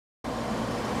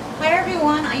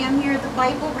everyone, I am here at the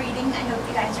Bible reading. I hope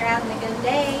you guys are having a good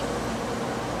day.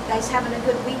 You guys having a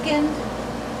good weekend?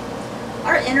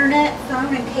 Our internet,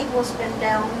 phone, and cable has been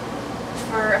down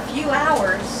for a few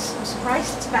hours. I'm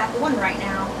surprised it's back on right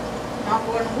now. Knock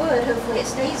on wood, hopefully it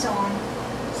stays on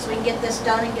so we can get this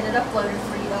done and get it uploaded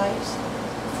for you guys.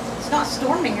 It's not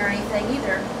storming or anything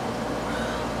either.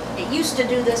 It used to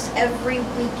do this every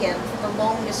weekend for the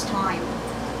longest time.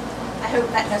 I hope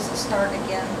that doesn't start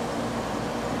again.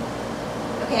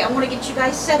 Okay, I'm going to get you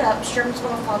guys set up. Sherman's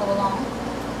going to follow along.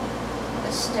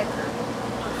 The stickers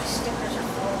are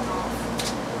falling off.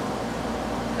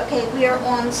 Okay, we are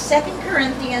on 2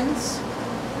 Corinthians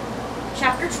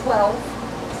chapter 12,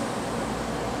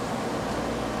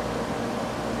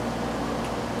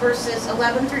 verses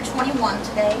 11 through 21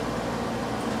 today.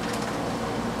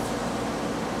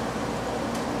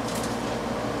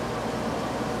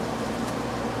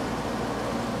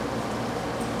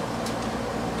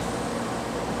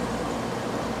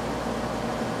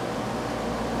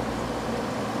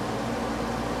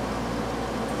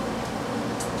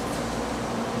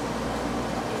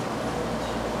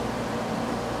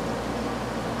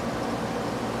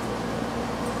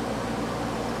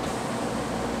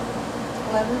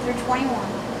 Through 21.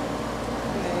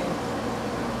 Okay.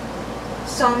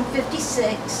 Psalm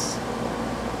 56.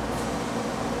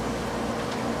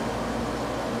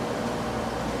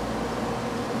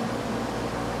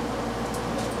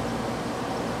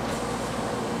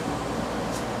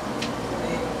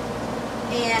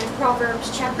 And Proverbs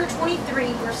chapter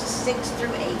 23, verses 6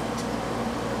 through 8.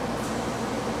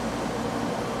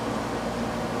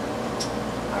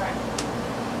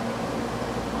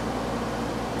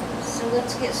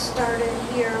 Let's get started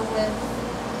here with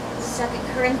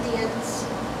 2 Corinthians,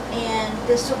 and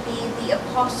this will be the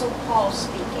Apostle Paul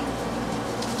speaking.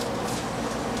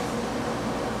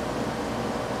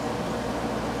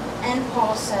 And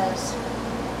Paul says,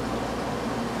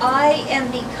 I am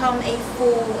become a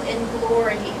fool in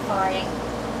glorifying.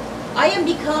 I am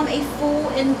become a fool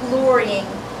in glorying.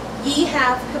 Ye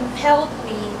have compelled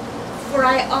me, for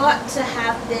I ought to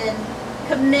have been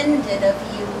commended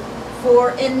of you.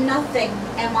 For in nothing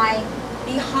am I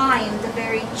behind the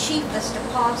very chiefest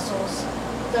apostles,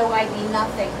 though I be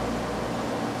nothing.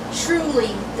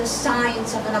 Truly the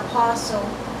signs of an apostle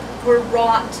were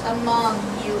wrought among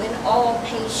you in all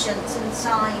patience and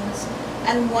signs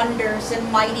and wonders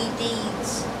and mighty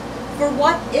deeds. For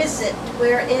what is it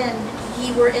wherein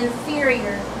ye were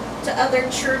inferior to other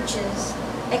churches,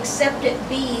 except it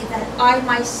be that I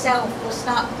myself was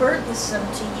not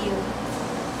burdensome to you?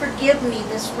 Forgive me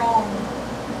this wrong.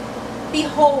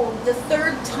 Behold, the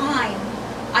third time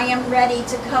I am ready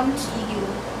to come to you,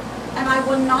 and I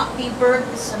will not be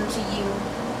burdensome to you.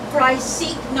 For I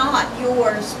seek not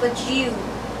yours, but you.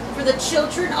 For the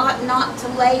children ought not to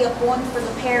lay upon for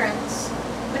the parents,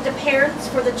 but the parents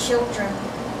for the children.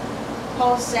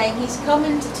 Paul's saying he's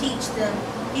coming to teach them.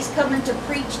 He's coming to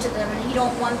preach to them, and he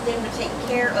don't want them to take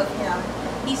care of him.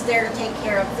 He's there to take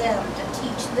care of them, to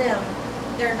teach them.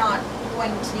 They're not going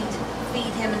to need to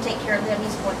feed him and take care of them.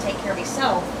 He's going to take care of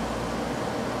himself.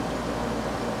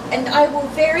 And I will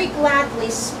very gladly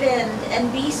spend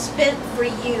and be spent for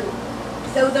you,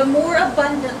 though the more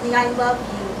abundantly I love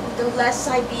you, the less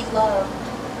I be loved.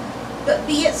 But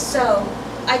be it so,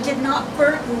 I did not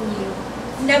burden you.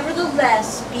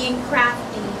 Nevertheless, being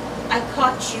crafty, I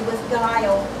caught you with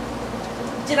guile.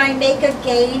 Did I make a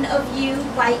gain of you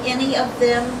by any of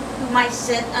them whom I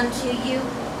sent unto you?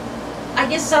 I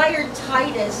desired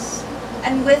Titus,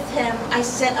 and with him I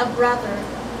sent a brother.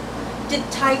 Did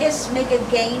Titus make a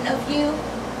gain of you?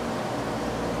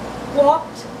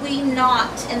 Walked we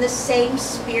not in the same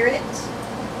spirit?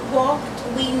 Walked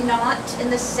we not in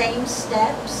the same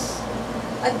steps?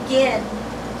 Again,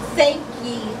 thank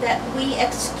ye that we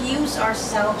excuse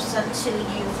ourselves unto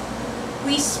you.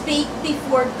 We speak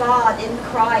before God in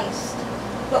Christ,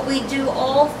 but we do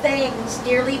all things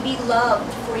dearly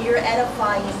beloved for your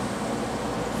edifying.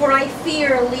 For I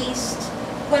fear lest,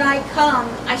 when I come,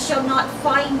 I shall not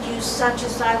find you such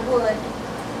as I would,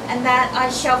 and that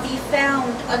I shall be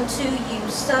found unto you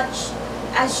such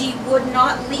as ye would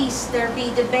not least there be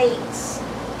debates,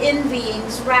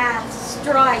 envyings, wraths,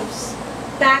 strifes,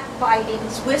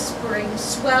 backbitings, whisperings,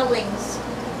 swellings,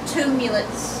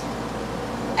 tumults.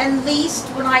 And least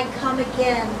when I come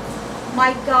again,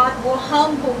 my God will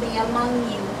humble me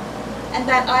among you, and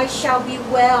that I shall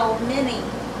bewail many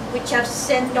which have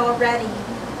sinned already,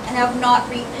 and have not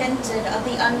repented of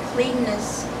the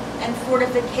uncleanness and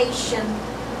fortification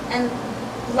and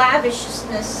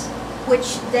lavishness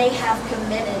which they have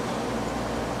committed.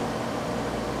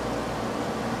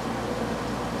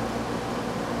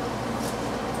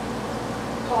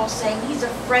 Paul saying he's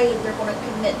afraid they're going to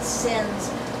commit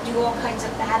sins, do all kinds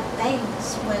of bad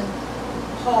things when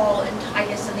Paul and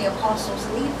Titus and the apostles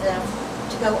leave them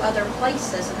to go other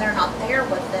places and they're not there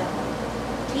with them,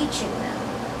 teaching them.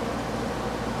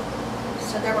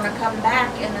 So they're going to come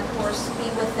back and, of course,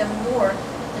 be with them more,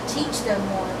 to teach them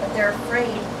more, but they're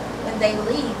afraid when they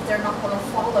leave, they're not going to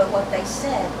follow what they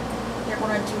said. They're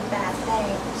going to do bad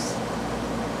things.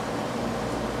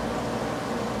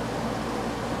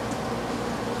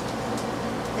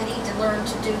 They need to learn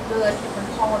to do good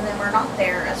when Paul and them are not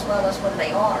there, as well as when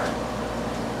they are.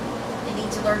 They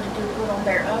need to learn to do good on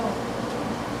their own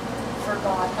for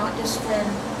God, not just when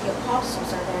the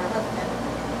apostles are there with them.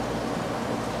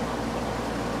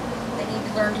 They need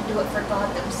to learn to do it for God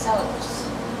themselves.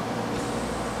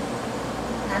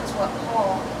 And that's what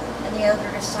Paul and the other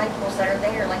disciples that are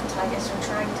there, like Titus, are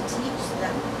trying to teach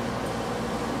them,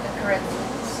 the Corinthians.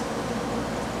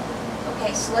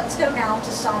 Okay, so let's go now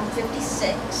to Psalm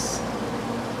 56.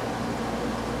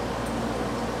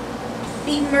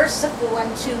 Be merciful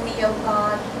unto me, O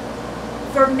God,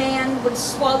 for man would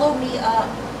swallow me up.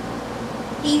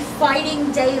 He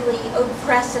fighting daily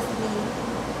oppresseth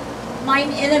me.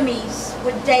 Mine enemies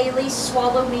would daily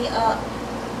swallow me up.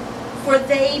 For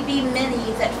they be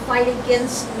many that fight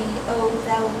against me, O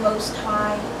thou most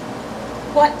high.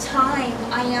 What time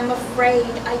I am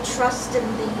afraid, I trust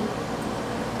in thee.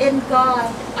 In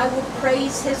God I will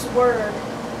praise his word.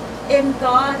 In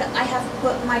God I have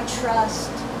put my trust.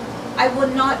 I will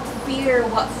not fear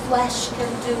what flesh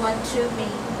can do unto me.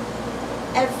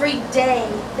 Every day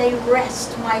they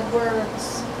wrest my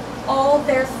words. All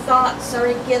their thoughts are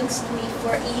against me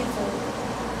for evil.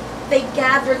 They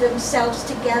gather themselves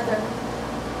together.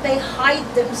 They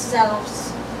hide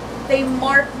themselves. They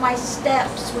mark my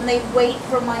steps when they wait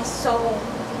for my soul.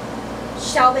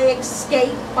 Shall they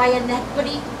escape by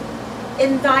iniquity?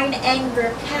 In thine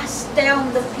anger cast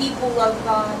down the people of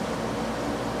God.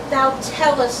 Thou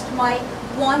tellest my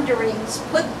wanderings.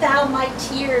 Put thou my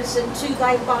tears into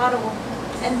thy bottle,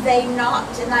 and they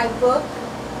not in thy book.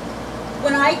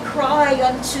 When I cry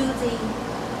unto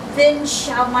thee, then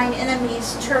shall mine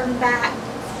enemies turn back.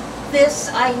 This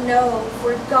I know,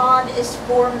 for God is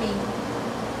for me.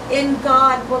 In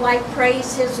God will I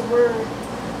praise his word.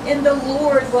 In the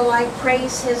Lord will I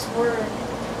praise his word.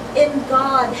 In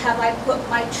God have I put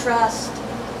my trust.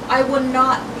 I will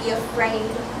not be afraid.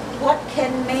 What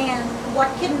can man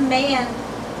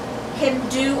can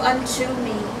do unto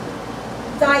me?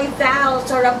 Thy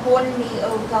vows are upon me,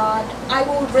 O God. I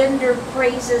will render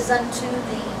praises unto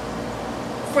thee.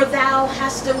 For thou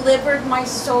hast delivered my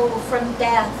soul from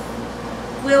death.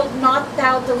 Wilt not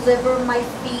thou deliver my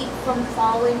feet from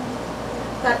falling,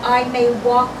 that I may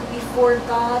walk before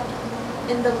God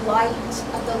in the light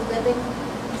of the living?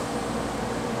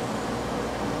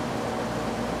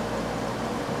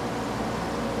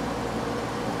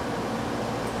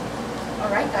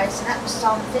 Alright guys, and that was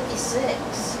Psalm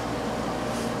 56.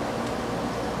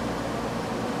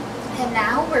 And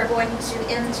now we're going to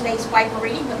end today's Bible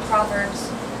reading with Proverbs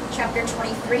chapter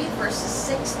 23, verses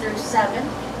 6 through 7.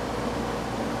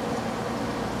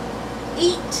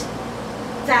 Eat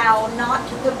thou not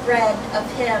the bread of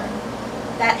him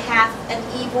that hath an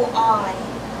evil eye,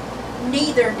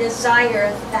 neither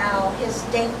desireth thou his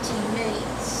dainty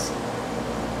meats.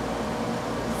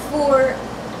 For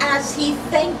as he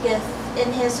thinketh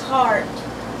in his heart,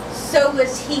 so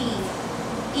is he.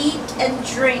 Eat and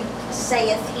drink,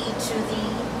 saith he to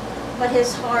thee, but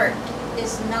his heart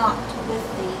is not with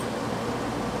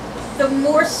thee. The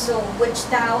morsel which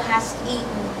thou hast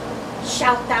eaten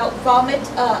shalt thou vomit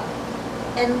up,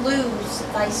 and lose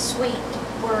thy sweet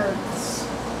words.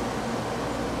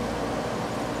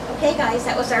 Okay guys,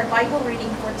 that was our Bible reading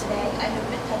for today. I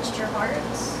hope it touched your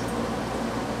hearts.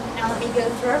 Now let me go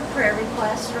through our prayer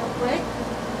requests real quick.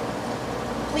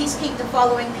 Please keep the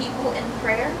following people in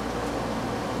prayer.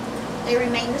 They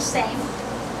remain the same.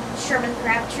 Sherman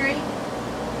Crabtree.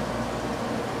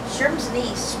 Sherman's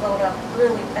knee swelled up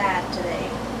really bad today.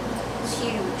 It's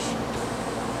huge.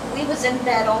 We was in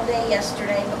bed all day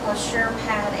yesterday because Sherm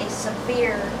had a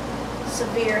severe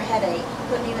headache.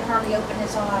 Couldn't even hardly open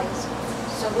his eyes.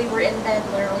 So we were in bed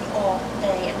literally all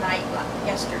day and night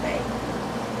yesterday.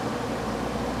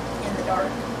 In the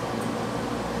dark.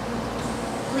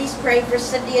 Please pray for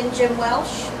Cindy and Jim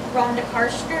Welsh, Rhonda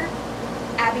Karshner,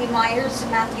 Abby Myers,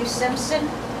 Matthew Simpson,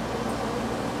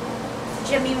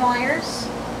 Jimmy Myers.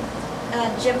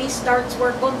 Jimmy starts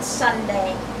work on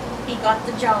Sunday. He got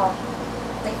the job.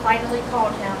 They finally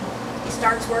called him. He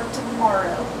starts work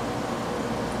tomorrow.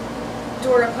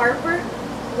 Dora Harper,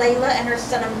 Layla and her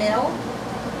son Emil,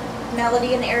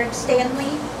 Melody and Eric Stanley.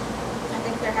 I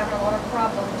think they're having a lot of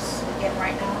problems again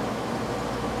right now.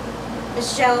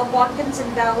 Michelle Watkins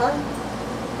and Bella,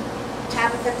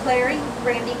 Tabitha Clary,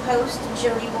 Randy Post,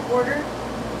 Jody McWhorter,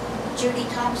 Judy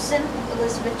Thompson,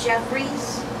 Elizabeth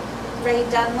Jeffries, Ray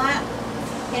Dunlap,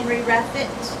 Henry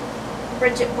Reffett,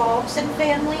 Bridget Boggs and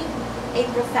family,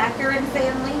 April Thacker and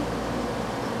family,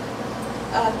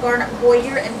 Garnet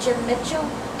Boyer and Jim Mitchell,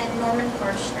 and Norman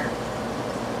Karshner.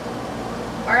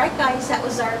 Alright guys, that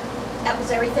was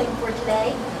everything for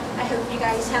today. I hope you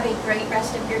guys have a great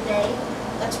rest of your day.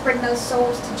 Let's bring those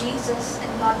souls to Jesus,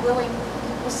 and God willing,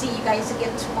 we'll see you guys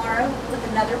again tomorrow with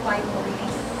another Bible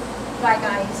reading. Bye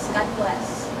guys. God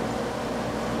bless.